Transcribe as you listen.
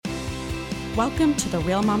Welcome to the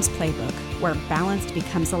Real Moms Playbook, where balanced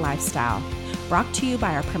becomes a lifestyle. Brought to you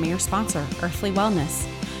by our premier sponsor, Earthly Wellness.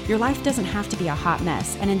 Your life doesn't have to be a hot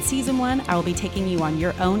mess, and in Season 1, I will be taking you on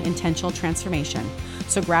your own intentional transformation.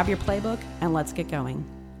 So grab your playbook and let's get going.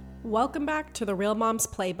 Welcome back to the Real Moms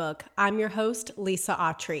Playbook. I'm your host, Lisa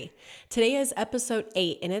Autry. Today is episode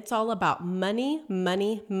 8, and it's all about money,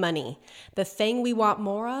 money, money. The thing we want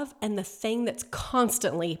more of and the thing that's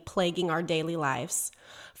constantly plaguing our daily lives.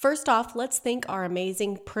 First off, let's thank our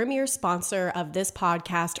amazing premier sponsor of this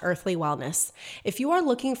podcast, Earthly Wellness. If you are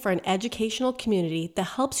looking for an educational community that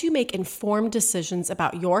helps you make informed decisions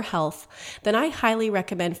about your health, then I highly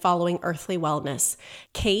recommend following Earthly Wellness.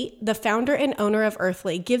 Kate, the founder and owner of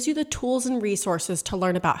Earthly, gives you the tools and resources to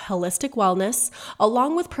learn about holistic wellness,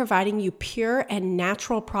 along with providing you pure and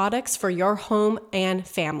natural products for your home and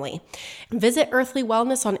family. Visit Earthly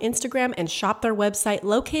Wellness on Instagram and shop their website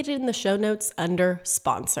located in the show notes under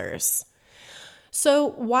sponsors. So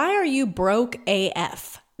why are you broke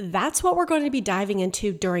AF? That's what we're going to be diving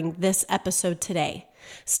into during this episode today.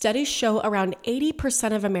 Studies show around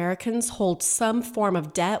 80% of Americans hold some form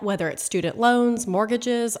of debt, whether it's student loans,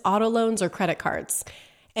 mortgages, auto loans, or credit cards.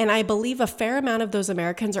 And I believe a fair amount of those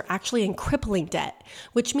Americans are actually in crippling debt,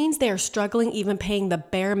 which means they are struggling even paying the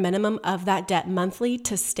bare minimum of that debt monthly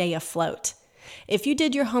to stay afloat. If you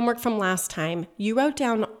did your homework from last time, you wrote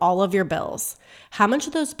down all of your bills. How much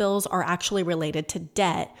of those bills are actually related to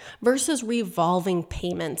debt versus revolving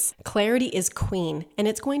payments? Clarity is queen, and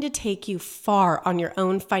it's going to take you far on your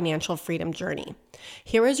own financial freedom journey.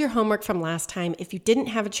 Here is your homework from last time if you didn't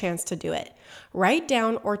have a chance to do it. Write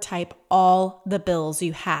down or type all the bills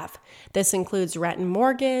you have. This includes rent and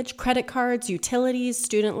mortgage, credit cards, utilities,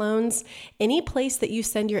 student loans, any place that you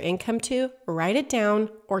send your income to, write it down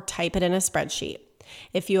or type it in a spreadsheet.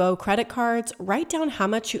 If you owe credit cards, write down how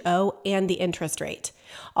much you owe and the interest rate.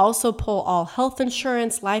 Also pull all health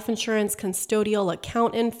insurance, life insurance, custodial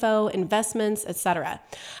account info, investments, etc.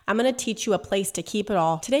 I'm going to teach you a place to keep it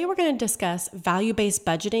all. Today we're going to discuss value-based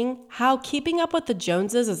budgeting, how keeping up with the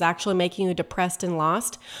Joneses is actually making you depressed and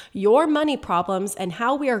lost, your money problems, and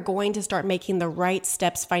how we are going to start making the right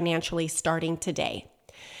steps financially starting today.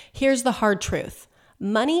 Here's the hard truth.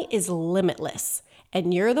 Money is limitless,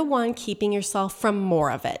 and you're the one keeping yourself from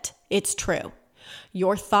more of it. It's true.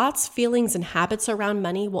 Your thoughts, feelings, and habits around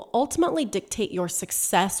money will ultimately dictate your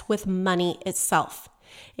success with money itself.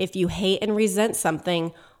 If you hate and resent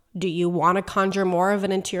something, do you want to conjure more of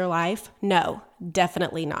it into your life? No,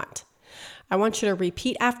 definitely not. I want you to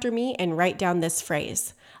repeat after me and write down this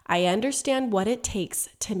phrase. I understand what it takes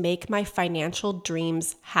to make my financial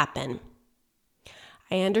dreams happen.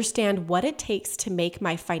 I understand what it takes to make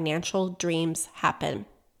my financial dreams happen.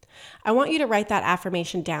 I want you to write that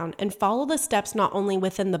affirmation down and follow the steps not only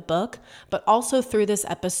within the book, but also through this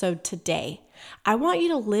episode today. I want you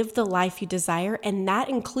to live the life you desire, and that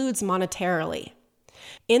includes monetarily.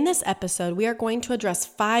 In this episode, we are going to address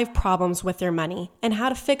 5 problems with your money and how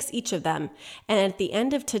to fix each of them. And at the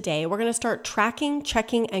end of today, we're going to start tracking,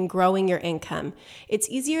 checking, and growing your income. It's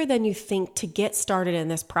easier than you think to get started in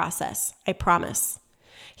this process, I promise.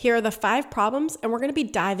 Here are the 5 problems, and we're going to be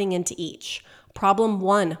diving into each. Problem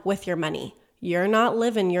 1 with your money. You're not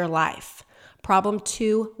living your life. Problem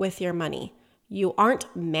 2 with your money. You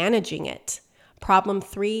aren't managing it. Problem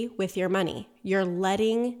 3 with your money. You're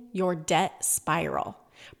letting your debt spiral.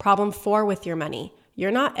 Problem 4 with your money. You're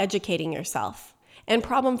not educating yourself. And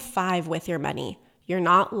problem 5 with your money. You're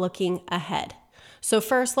not looking ahead. So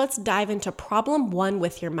first, let's dive into problem 1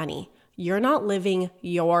 with your money. You're not living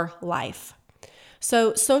your life.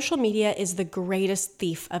 So social media is the greatest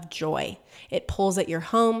thief of joy. It pulls at your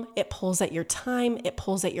home, it pulls at your time, it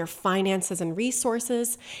pulls at your finances and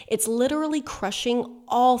resources. It's literally crushing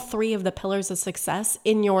all 3 of the pillars of success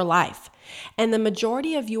in your life. And the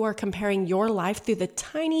majority of you are comparing your life through the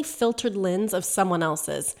tiny filtered lens of someone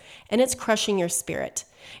else's, and it's crushing your spirit.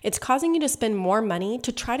 It's causing you to spend more money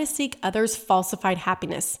to try to seek others' falsified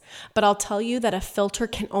happiness. But I'll tell you that a filter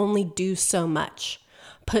can only do so much.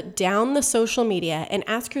 Put down the social media and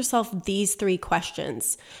ask yourself these 3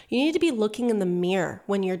 questions. You need to be looking in the mirror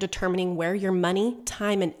when you're determining where your money,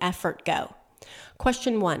 time, and effort go.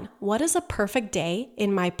 Question 1, what does a perfect day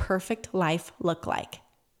in my perfect life look like?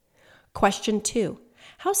 Question 2,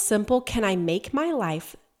 how simple can I make my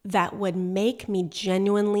life that would make me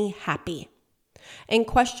genuinely happy? And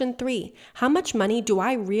question 3, how much money do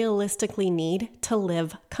I realistically need to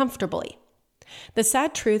live comfortably? The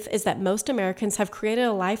sad truth is that most Americans have created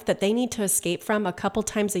a life that they need to escape from a couple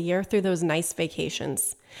times a year through those nice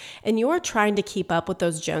vacations. And you are trying to keep up with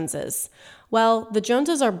those Joneses. Well, the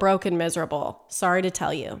Joneses are broke and miserable. Sorry to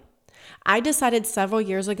tell you. I decided several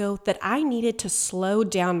years ago that I needed to slow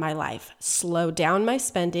down my life, slow down my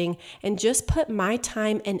spending, and just put my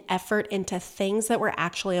time and effort into things that were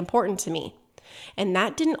actually important to me. And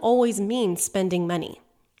that didn't always mean spending money.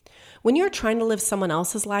 When you're trying to live someone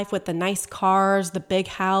else's life with the nice cars, the big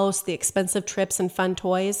house, the expensive trips, and fun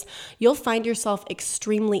toys, you'll find yourself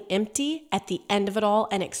extremely empty at the end of it all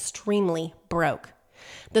and extremely broke.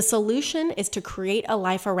 The solution is to create a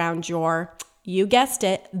life around you guessed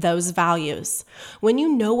it, those values. When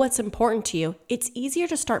you know what's important to you, it's easier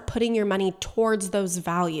to start putting your money towards those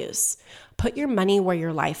values. Put your money where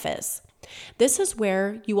your life is. This is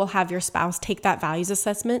where you will have your spouse take that values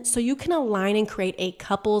assessment so you can align and create a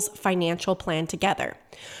couple's financial plan together.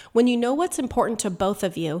 When you know what's important to both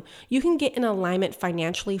of you, you can get in alignment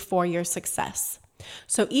financially for your success.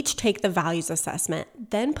 So each take the values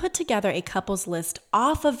assessment, then put together a couple's list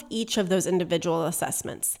off of each of those individual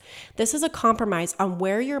assessments. This is a compromise on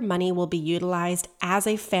where your money will be utilized as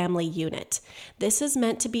a family unit. This is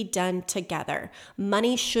meant to be done together.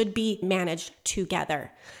 Money should be managed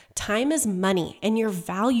together. Time is money and your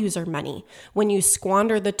values are money. When you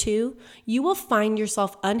squander the two, you will find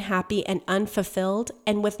yourself unhappy and unfulfilled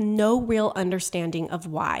and with no real understanding of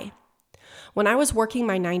why. When I was working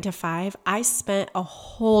my 9-to-5, I spent a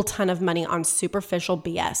whole ton of money on superficial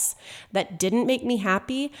BS that didn't make me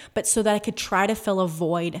happy, but so that I could try to fill a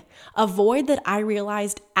void that I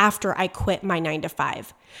realized after I quit my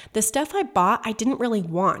 9-to-5. The stuff I bought, I didn't really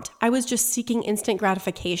want. I was just seeking instant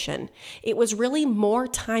gratification. It was really more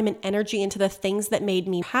time and energy into the things that made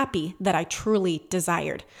me happy that I truly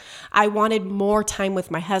desired. I wanted more time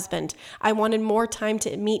with my husband. I wanted more time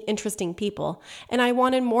to meet interesting people. And I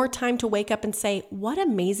wanted more time to wake up and say, what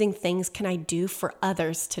amazing things can I do for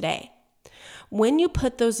others today? When you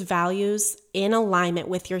put those values in alignment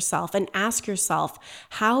with yourself and ask yourself,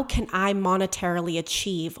 how can I monetarily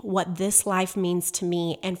achieve what this life means to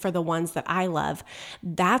me and for the ones that I love?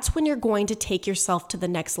 That's when you're going to take yourself to the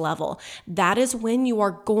next level. That is when you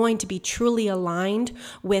are going to be truly aligned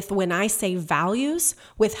with, when I say values,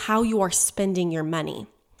 with how you are spending your money.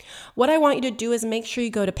 What I want you to do is make sure you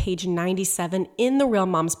go to page 97 in the Real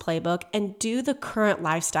Moms Playbook and do the current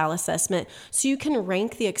lifestyle assessment so you can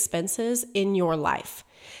rank the expenses in your life.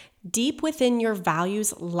 Deep within your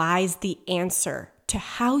values lies the answer to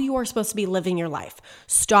how you are supposed to be living your life.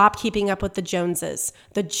 Stop keeping up with the Joneses.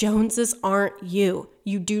 The Joneses aren't you.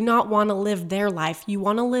 You do not want to live their life. You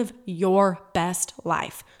want to live your best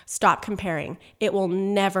life. Stop comparing. It will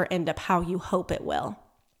never end up how you hope it will.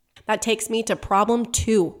 That takes me to problem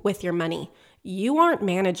 2 with your money. You aren't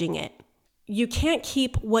managing it. You can't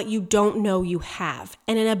keep what you don't know you have.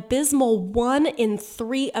 And an abysmal 1 in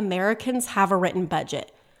 3 Americans have a written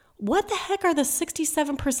budget. What the heck are the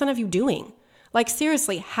 67% of you doing? Like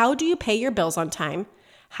seriously, how do you pay your bills on time?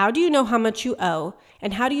 How do you know how much you owe?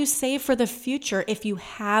 And how do you save for the future if you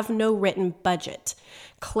have no written budget?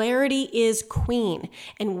 Clarity is queen,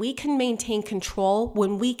 and we can maintain control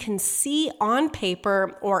when we can see on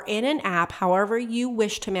paper or in an app, however you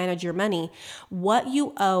wish to manage your money, what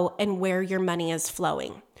you owe and where your money is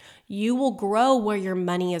flowing. You will grow where your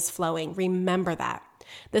money is flowing. Remember that.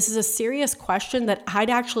 This is a serious question that I'd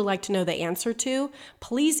actually like to know the answer to.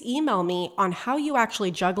 Please email me on how you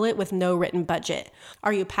actually juggle it with no written budget.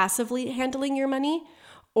 Are you passively handling your money?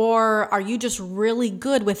 Or are you just really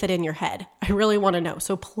good with it in your head? I really want to know,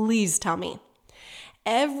 so please tell me.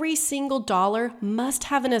 Every single dollar must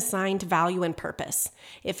have an assigned value and purpose.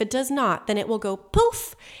 If it does not, then it will go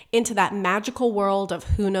poof into that magical world of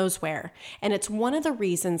who knows where. And it's one of the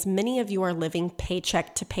reasons many of you are living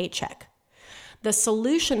paycheck to paycheck. The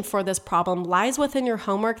solution for this problem lies within your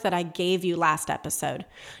homework that I gave you last episode.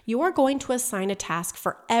 You are going to assign a task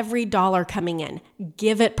for every dollar coming in.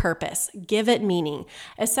 Give it purpose. Give it meaning.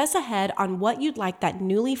 Assess ahead on what you'd like that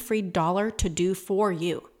newly freed dollar to do for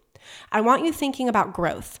you. I want you thinking about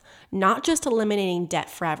growth, not just eliminating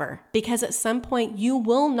debt forever, because at some point you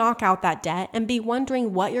will knock out that debt and be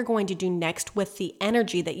wondering what you're going to do next with the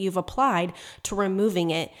energy that you've applied to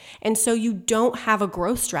removing it. And so you don't have a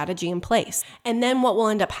growth strategy in place. And then what will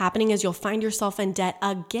end up happening is you'll find yourself in debt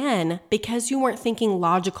again because you weren't thinking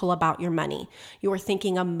logical about your money. You were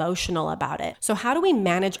thinking emotional about it. So how do we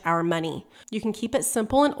manage our money? You can keep it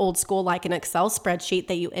simple and old school like an Excel spreadsheet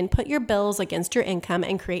that you input your bills against your income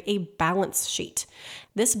and create a balance sheet.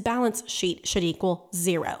 This balance sheet should equal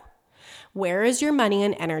 0. Where is your money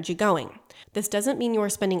and energy going? This doesn't mean you are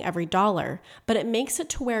spending every dollar, but it makes it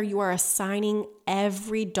to where you are assigning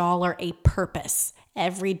every dollar a purpose,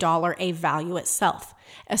 every dollar a value itself.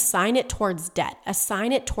 Assign it towards debt,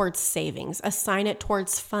 assign it towards savings, assign it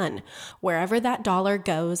towards fun. Wherever that dollar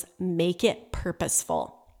goes, make it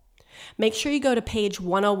purposeful. Make sure you go to page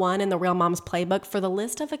 101 in the Real Moms Playbook for the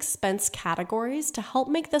list of expense categories to help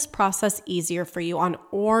make this process easier for you on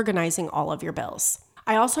organizing all of your bills.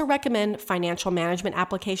 I also recommend financial management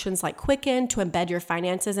applications like Quicken to embed your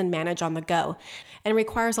finances and manage on the go, and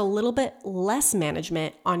requires a little bit less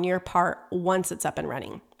management on your part once it's up and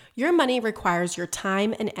running. Your money requires your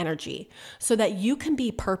time and energy so that you can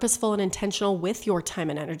be purposeful and intentional with your time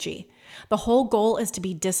and energy. The whole goal is to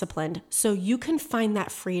be disciplined so you can find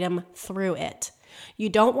that freedom through it. You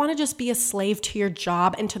don't want to just be a slave to your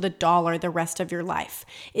job and to the dollar the rest of your life.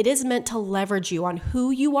 It is meant to leverage you on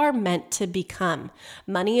who you are meant to become.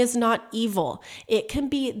 Money is not evil. It can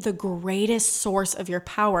be the greatest source of your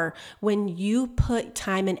power when you put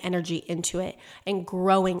time and energy into it and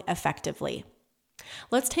growing effectively.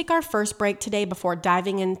 Let's take our first break today before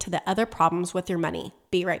diving into the other problems with your money.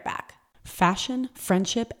 Be right back. Fashion,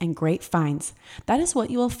 friendship, and great finds. That is what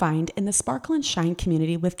you will find in the Sparkle and Shine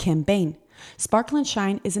community with Kim Bain. Sparkle and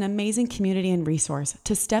Shine is an amazing community and resource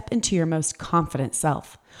to step into your most confident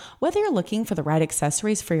self. Whether you're looking for the right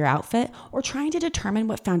accessories for your outfit or trying to determine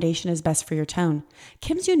what foundation is best for your tone,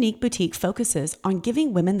 Kim's unique boutique focuses on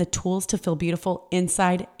giving women the tools to feel beautiful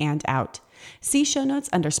inside and out. See show notes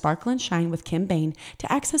under Sparkle and Shine with Kim Bain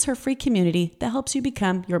to access her free community that helps you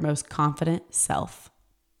become your most confident self.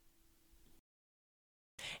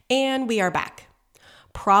 And we are back.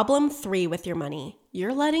 Problem 3 with your money.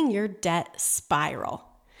 You're letting your debt spiral.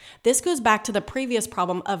 This goes back to the previous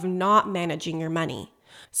problem of not managing your money.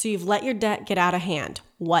 So you've let your debt get out of hand.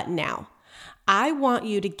 What now? I want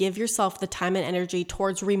you to give yourself the time and energy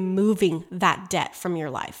towards removing that debt from your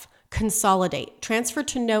life. Consolidate, transfer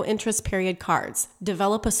to no interest period cards,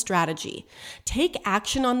 develop a strategy. Take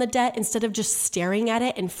action on the debt instead of just staring at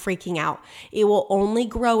it and freaking out. It will only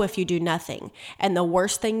grow if you do nothing. And the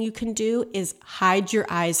worst thing you can do is hide your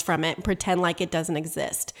eyes from it and pretend like it doesn't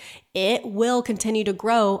exist. It will continue to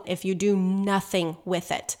grow if you do nothing with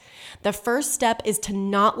it. The first step is to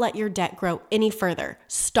not let your debt grow any further.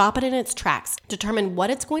 Stop it in its tracks. Determine what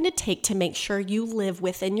it's going to take to make sure you live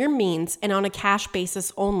within your means and on a cash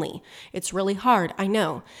basis only. It's really hard, I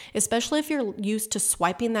know, especially if you're used to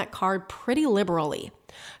swiping that card pretty liberally.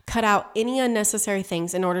 Cut out any unnecessary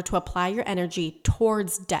things in order to apply your energy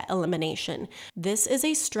towards debt elimination. This is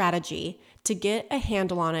a strategy to get a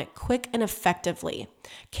handle on it quick and effectively.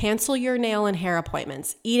 Cancel your nail and hair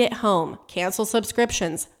appointments, eat at home, cancel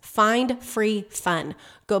subscriptions, find free fun.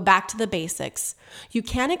 Go back to the basics. You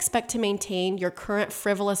can't expect to maintain your current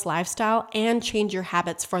frivolous lifestyle and change your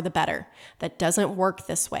habits for the better. That doesn't work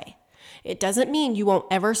this way. It doesn't mean you won't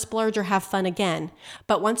ever splurge or have fun again,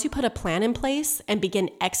 but once you put a plan in place and begin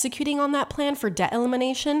executing on that plan for debt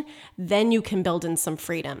elimination, then you can build in some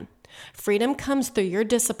freedom. Freedom comes through your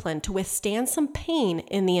discipline to withstand some pain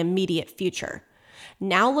in the immediate future.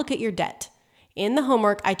 Now look at your debt. In the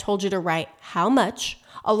homework, I told you to write how much,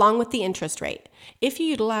 along with the interest rate. If you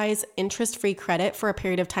utilize interest-free credit for a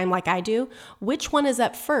period of time like I do, which one is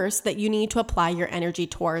up first that you need to apply your energy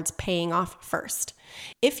towards paying off first?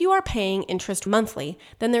 If you are paying interest monthly,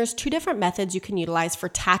 then there's 2 different methods you can utilize for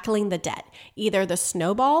tackling the debt, either the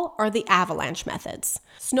snowball or the avalanche methods.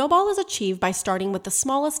 Snowball is achieved by starting with the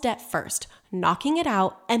smallest debt first, knocking it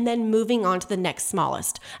out, and then moving on to the next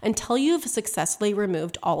smallest until you've successfully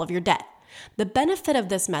removed all of your debt. The benefit of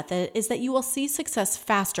this method is that you will see success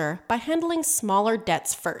faster by handling smaller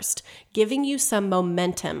debts first, giving you some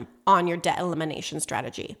momentum on your debt elimination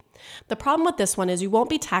strategy. The problem with this one is you won't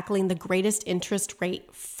be tackling the greatest interest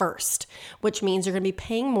rate first, which means you're going to be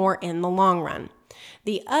paying more in the long run.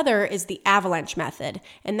 The other is the avalanche method,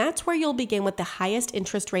 and that's where you'll begin with the highest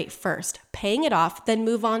interest rate first, paying it off, then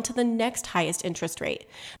move on to the next highest interest rate.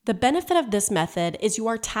 The benefit of this method is you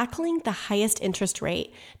are tackling the highest interest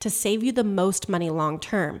rate to save you the most money long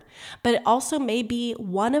term, but it also may be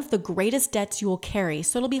one of the greatest debts you will carry,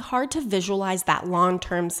 so it'll be hard to visualize that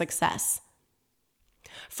long-term success.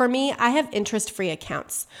 For me, I have interest-free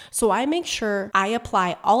accounts, so I make sure I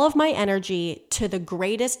apply all of my energy to the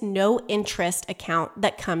greatest no-interest account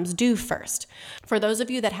that comes due first. For those of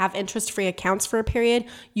you that have interest-free accounts for a period,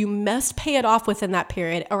 you must pay it off within that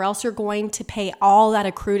period, or else you're going to pay all that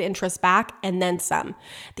accrued interest back and then some.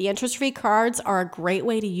 The interest-free cards are a great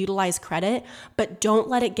way to utilize credit, but don't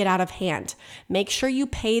let it get out of hand. Make sure you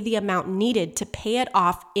pay the amount needed to pay it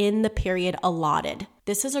off in the period allotted.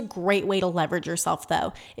 This is a great way to leverage yourself,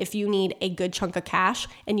 though, if you need a good chunk of cash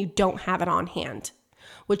and you don't have it on hand.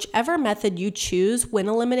 Whichever method you choose when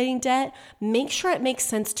eliminating debt, make sure it makes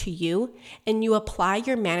sense to you and you apply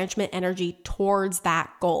your management energy towards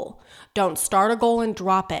that goal. Don't start a goal and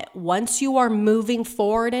drop it. Once you are moving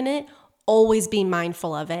forward in it, always be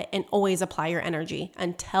mindful of it and always apply your energy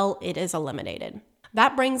until it is eliminated.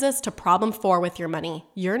 That brings us to problem 4 with your money.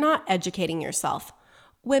 You're not educating yourself.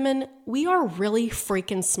 Women, we are really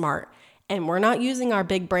freaking smart, and we're not using our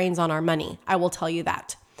big brains on our money. I will tell you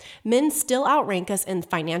that. Men still outrank us in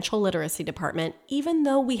financial literacy department, even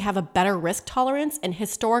though we have a better risk tolerance and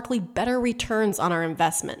historically better returns on our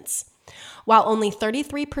investments. While only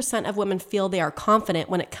 33% of women feel they are confident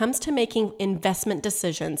when it comes to making investment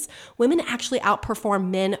decisions, women actually outperform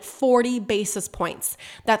men 40 basis points.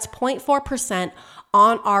 That's 0.4%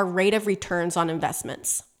 on our rate of returns on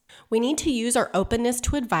investments. We need to use our openness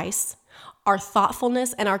to advice, our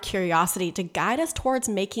thoughtfulness, and our curiosity to guide us towards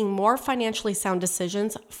making more financially sound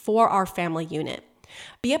decisions for our family unit.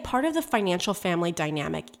 Be a part of the financial family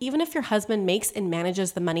dynamic, even if your husband makes and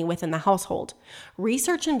manages the money within the household.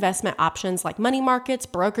 Research investment options like money markets,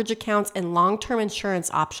 brokerage accounts, and long-term insurance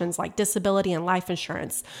options like disability and life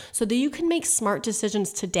insurance so that you can make smart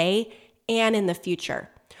decisions today and in the future.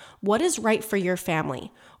 What is right for your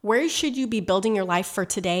family? Where should you be building your life for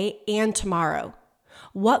today and tomorrow?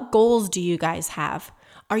 What goals do you guys have?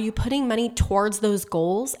 Are you putting money towards those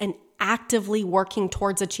goals and actively working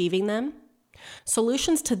towards achieving them?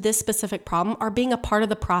 Solutions to this specific problem are being a part of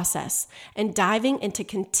the process and diving into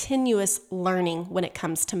continuous learning when it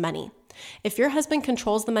comes to money. If your husband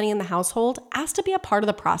controls the money in the household, ask to be a part of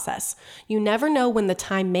the process. You never know when the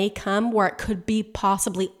time may come where it could be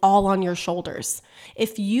possibly all on your shoulders.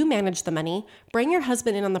 If you manage the money, bring your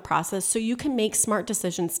husband in on the process so you can make smart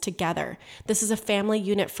decisions together. This is a family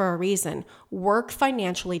unit for a reason. Work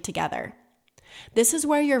financially together. This is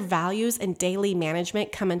where your values and daily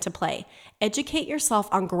management come into play. Educate yourself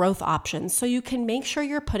on growth options so you can make sure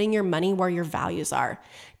you're putting your money where your values are.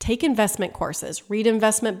 Take investment courses, read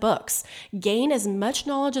investment books, gain as much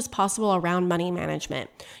knowledge as possible around money management.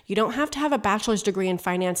 You don't have to have a bachelor's degree in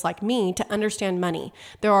finance like me to understand money.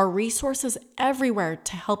 There are resources everywhere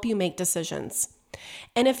to help you make decisions.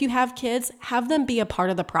 And if you have kids, have them be a part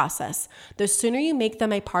of the process. The sooner you make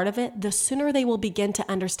them a part of it, the sooner they will begin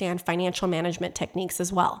to understand financial management techniques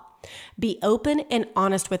as well. Be open and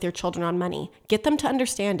honest with your children on money. Get them to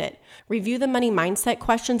understand it. Review the money mindset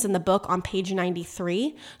questions in the book on page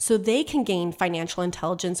 93 so they can gain financial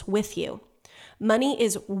intelligence with you. Money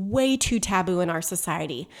is way too taboo in our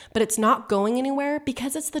society, but it's not going anywhere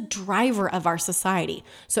because it's the driver of our society.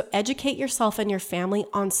 So educate yourself and your family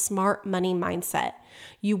on smart money mindset.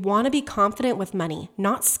 You want to be confident with money,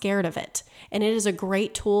 not scared of it. And it is a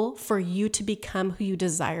great tool for you to become who you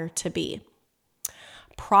desire to be.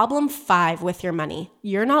 Problem 5 with your money.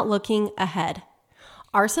 You're not looking ahead.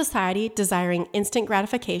 Our society desiring instant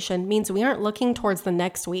gratification means we aren't looking towards the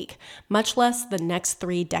next week, much less the next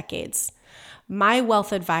 3 decades. My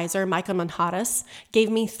wealth advisor, Michael Manhattan, gave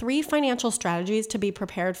me 3 financial strategies to be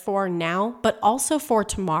prepared for now, but also for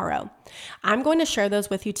tomorrow. I'm going to share those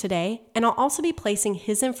with you today, and I'll also be placing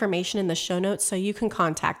his information in the show notes so you can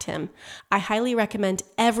contact him. I highly recommend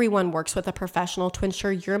everyone works with a professional to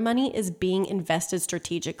ensure your money is being invested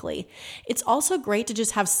strategically. It's also great to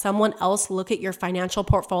just have someone else look at your financial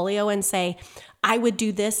portfolio and say, I would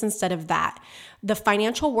do this instead of that. The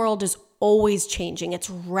financial world is always changing. It's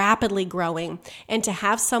rapidly growing. And to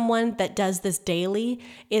have someone that does this daily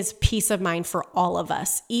is peace of mind for all of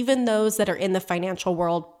us, even those that are in the financial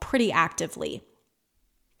world pretty actively.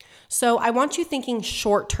 So I want you thinking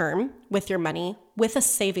short term with your money with a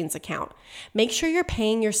savings account. Make sure you're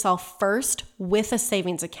paying yourself first with a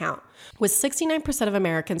savings account. With 69% of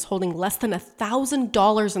Americans holding less than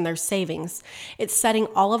 $1,000 in their savings, it's setting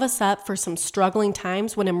all of us up for some struggling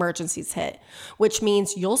times when emergencies hit, which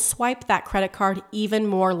means you'll swipe that credit card even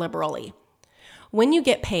more liberally. When you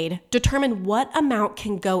get paid, determine what amount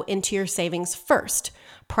can go into your savings first,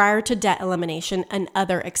 prior to debt elimination and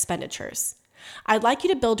other expenditures. I'd like you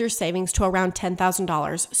to build your savings to around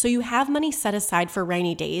 $10,000 so you have money set aside for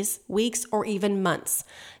rainy days, weeks, or even months.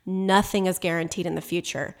 Nothing is guaranteed in the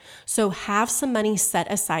future, so have some money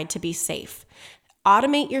set aside to be safe.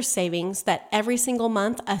 Automate your savings that every single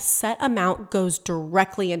month a set amount goes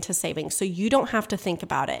directly into savings so you don't have to think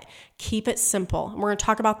about it. Keep it simple. We're going to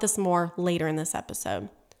talk about this more later in this episode.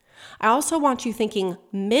 I also want you thinking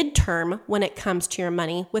midterm when it comes to your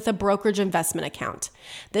money with a brokerage investment account.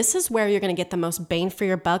 This is where you're going to get the most bang for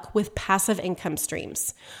your buck with passive income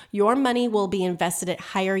streams. Your money will be invested at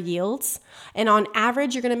higher yields, and on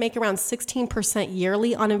average, you're going to make around 16%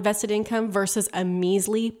 yearly on invested income versus a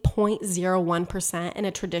measly 0.01% in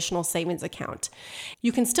a traditional savings account.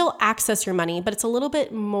 You can still access your money, but it's a little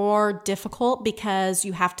bit more difficult because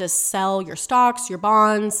you have to sell your stocks, your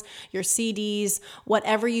bonds, your CDs,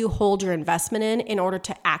 whatever you hold your investment in order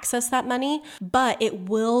to access that money, but it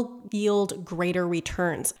will yield greater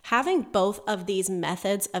returns. Having both of these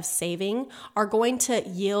methods of saving are going to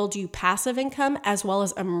yield you passive income as well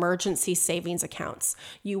as emergency savings accounts.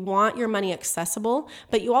 You want your money accessible,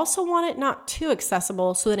 but you also want it not too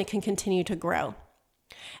accessible so that it can continue to grow.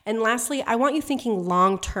 And lastly, I want you thinking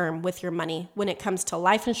long-term with your money when it comes to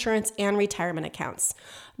life insurance and retirement accounts.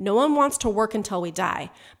 No one wants to work until we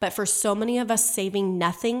die, but for so many of us saving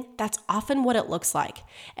nothing, that's often what it looks like.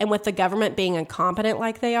 And with the government being incompetent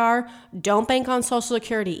like they are, don't bank on Social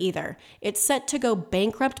Security either. It's set to go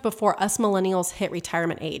bankrupt before us millennials hit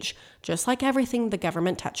retirement age, just like everything the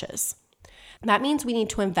government touches. That means we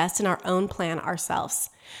need to invest in our own plan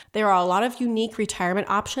ourselves. There are a lot of unique retirement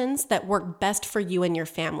options that work best for you and your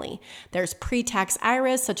family. There's pre-tax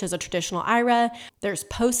IRAs, such as a traditional IRA. There's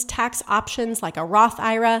post-tax options like a Roth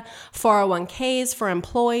IRA, 401ks for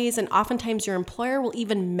employees, and oftentimes your employer will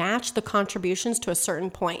even match the contributions to a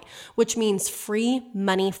certain point, which means free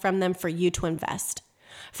money from them for you to invest.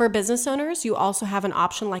 For business owners, you also have an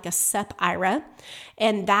option like a SEP IRA,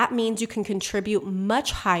 and that means you can contribute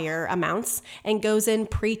much higher amounts and goes in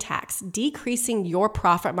pre-tax, decreasing your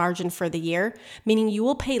profit margin for the year, meaning you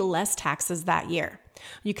will pay less taxes that year.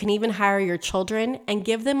 You can even hire your children and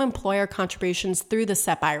give them employer contributions through the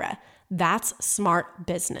SEP IRA. That's smart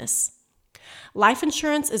business. Life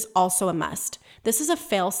insurance is also a must. This is a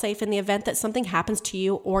fail-safe in the event that something happens to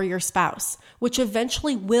you or your spouse, which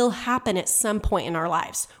eventually will happen at some point in our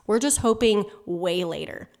lives. We're just hoping way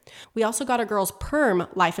later. We also got our girls' perm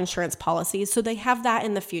life insurance policies, so they have that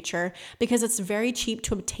in the future because it's very cheap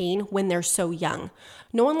to obtain when they're so young.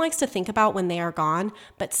 No one likes to think about when they are gone,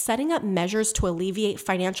 but setting up measures to alleviate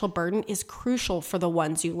financial burden is crucial for the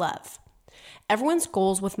ones you love. Everyone's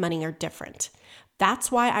goals with money are different.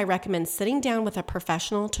 That's why I recommend sitting down with a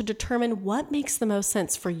professional to determine what makes the most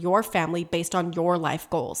sense for your family based on your life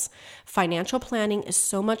goals. Financial planning is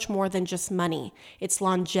so much more than just money. It's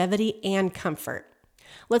longevity and comfort.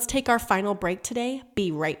 Let's take our final break today.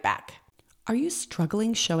 Be right back. Are you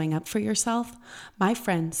struggling showing up for yourself? My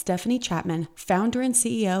friend Stephanie Chapman, founder and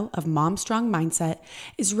CEO of Mom Strong Mindset,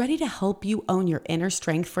 is ready to help you own your inner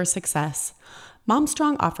strength for success. Mom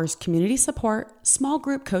Strong offers community support, small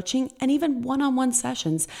group coaching, and even one-on-one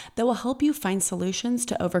sessions that will help you find solutions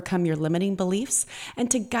to overcome your limiting beliefs and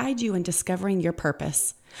to guide you in discovering your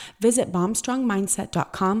purpose. Visit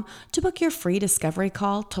momstrongmindset.com to book your free discovery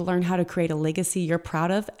call to learn how to create a legacy you're proud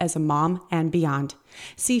of as a mom and beyond.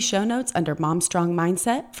 See show notes under Mom Strong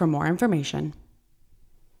Mindset for more information.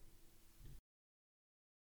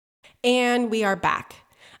 And we are back.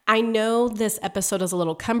 I know this episode is a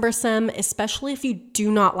little cumbersome, especially if you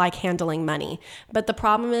do not like handling money. But the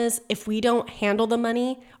problem is, if we don't handle the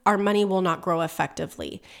money, our money will not grow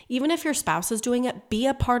effectively. Even if your spouse is doing it, be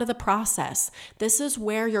a part of the process. This is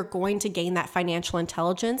where you're going to gain that financial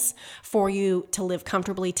intelligence for you to live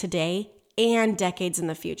comfortably today and decades in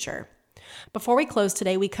the future. Before we close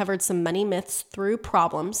today, we covered some money myths through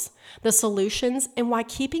problems, the solutions, and why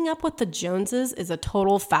keeping up with the Joneses is a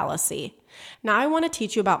total fallacy. Now I want to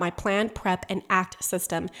teach you about my plan, prep, and act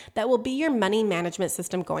system that will be your money management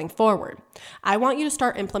system going forward. I want you to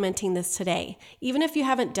start implementing this today, even if you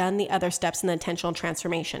haven't done the other steps in the intentional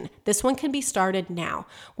transformation. This one can be started now.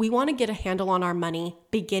 We want to get a handle on our money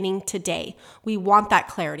beginning today. We want that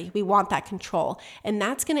clarity. We want that control. And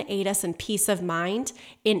that's going to aid us in peace of mind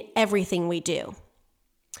in everything we do.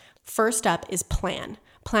 First up is plan.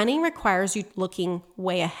 Planning requires you looking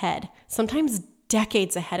way ahead, sometimes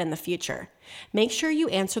decades ahead in the future. Make sure you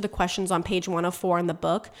answer the questions on page 104 in the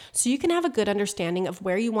book so you can have a good understanding of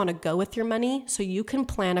where you want to go with your money so you can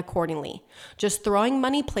plan accordingly. Just throwing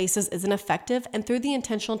money places isn't effective, and through the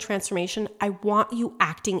intentional transformation, I want you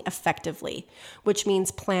acting effectively, which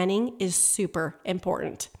means planning is super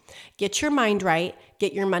important. Get your mind right,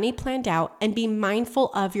 get your money planned out, and be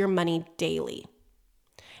mindful of your money daily.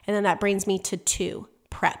 And then that brings me to 2,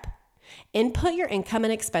 prep. Input your income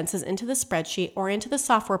and expenses into the spreadsheet or into the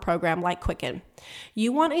software program like Quicken.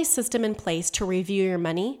 You want a system in place to review your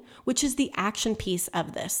money, which is the action piece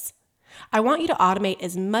of this. I want you to automate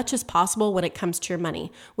as much as possible when it comes to your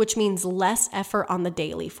money, which means less effort on the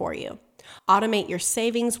daily for you. Automate your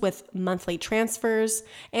savings with monthly transfers,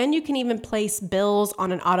 and you can even place bills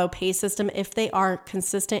on an auto pay system if they are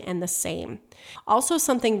consistent and the same. Also,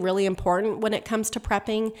 something really important when it comes to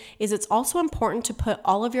prepping is it's also important to put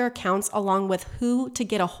all of your accounts along with who to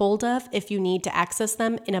get a hold of if you need to access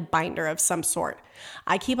them in a binder of some sort.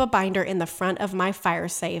 I keep a binder in the front of my fire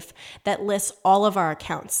safe that lists all of our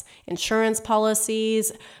accounts, insurance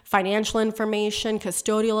policies, financial information,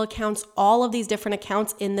 custodial accounts, all of these different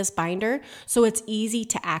accounts in this binder. reminder so it's easy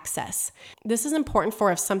to access. This is important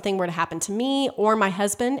for if something were to happen to me or my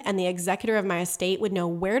husband, and the executor of my estate would know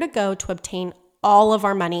where to go to obtain all of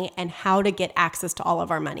our money and how to get access to all of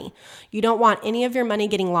our money. You don't want any of your money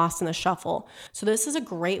getting lost in the shuffle. So this is a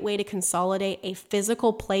great way to consolidate a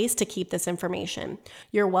physical place to keep this information.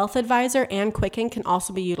 Your wealth advisor and Quicken can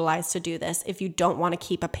also be utilized to do this if you don't want to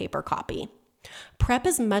keep a paper copy. Prep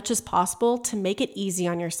as much as possible to make it easy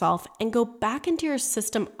on yourself and go back into your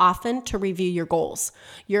system often to review your goals.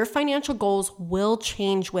 Your financial goals will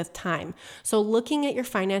change with time, so looking at your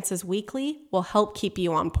finances weekly will help keep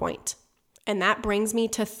you on point. And that brings me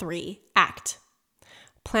to 3, act.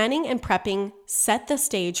 Planning and prepping set the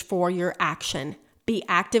stage for your action. Be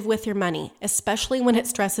active with your money, especially when it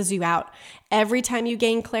stresses you out. Every time you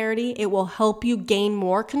gain clarity, it will help you gain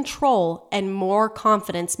more control and more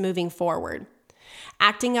confidence moving forward.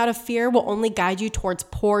 Acting out of fear will only guide you towards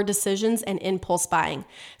poor decisions and impulse buying.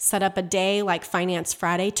 Set up a day like Finance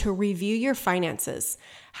Friday to review your finances.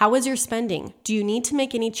 How is your spending? Do you need to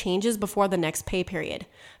make any changes before the next pay period?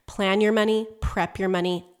 Plan your money, prep your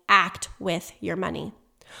money, act with your money.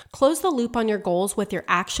 Close the loop on your goals with your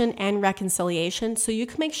action and reconciliation so you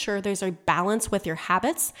can make sure there's a balance with your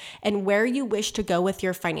habits and where you wish to go with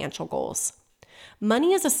your financial goals.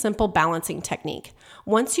 Money is a simple balancing technique.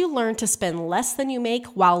 Once you learn to spend less than you make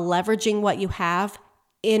while leveraging what you have,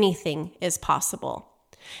 anything is possible.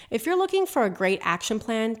 If you're looking for a great action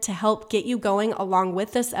plan to help get you going along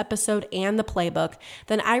with this episode and the playbook,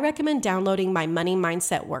 then I recommend downloading my Money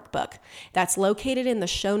Mindset Workbook. That's located in the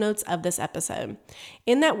show notes of this episode.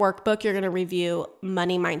 In that workbook, you're going to review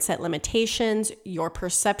money mindset limitations, your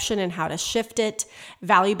perception and how to shift it,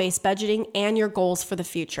 value-based budgeting, and your goals for the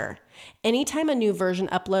future. Anytime a new version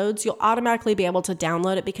uploads, you'll automatically be able to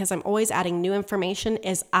download it because I'm always adding new information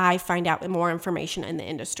as I find out more information in the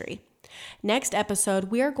industry. Next episode,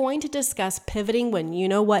 we are going to discuss pivoting when you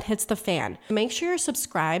know what hits the fan. Make sure you're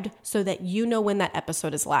subscribed so that you know when that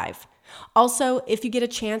episode is live. Also, if you get a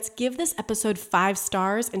chance, give this episode 5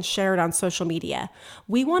 stars and share it on social media.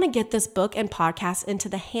 We want to get this book and podcast into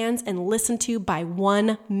the hands and listened to by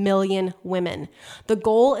 1 million women. The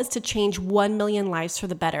goal is to change 1 million lives for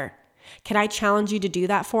the better. Can I challenge you to do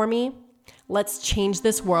that for me? Let's change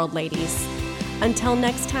this world, ladies. Until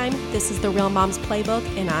next time, this is the Real Moms Playbook,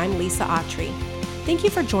 and I'm Lisa Autry. Thank you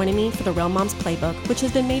for joining me for the Real Moms Playbook, which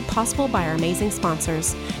has been made possible by our amazing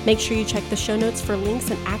sponsors. Make sure you check the show notes for links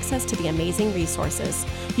and access to the amazing resources.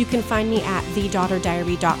 You can find me at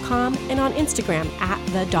theDaughterDiary.com and on Instagram at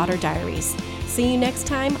TheDaughterDiaries. See you next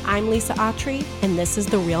time. I'm Lisa Autry, and this is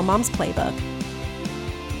the Real Moms Playbook.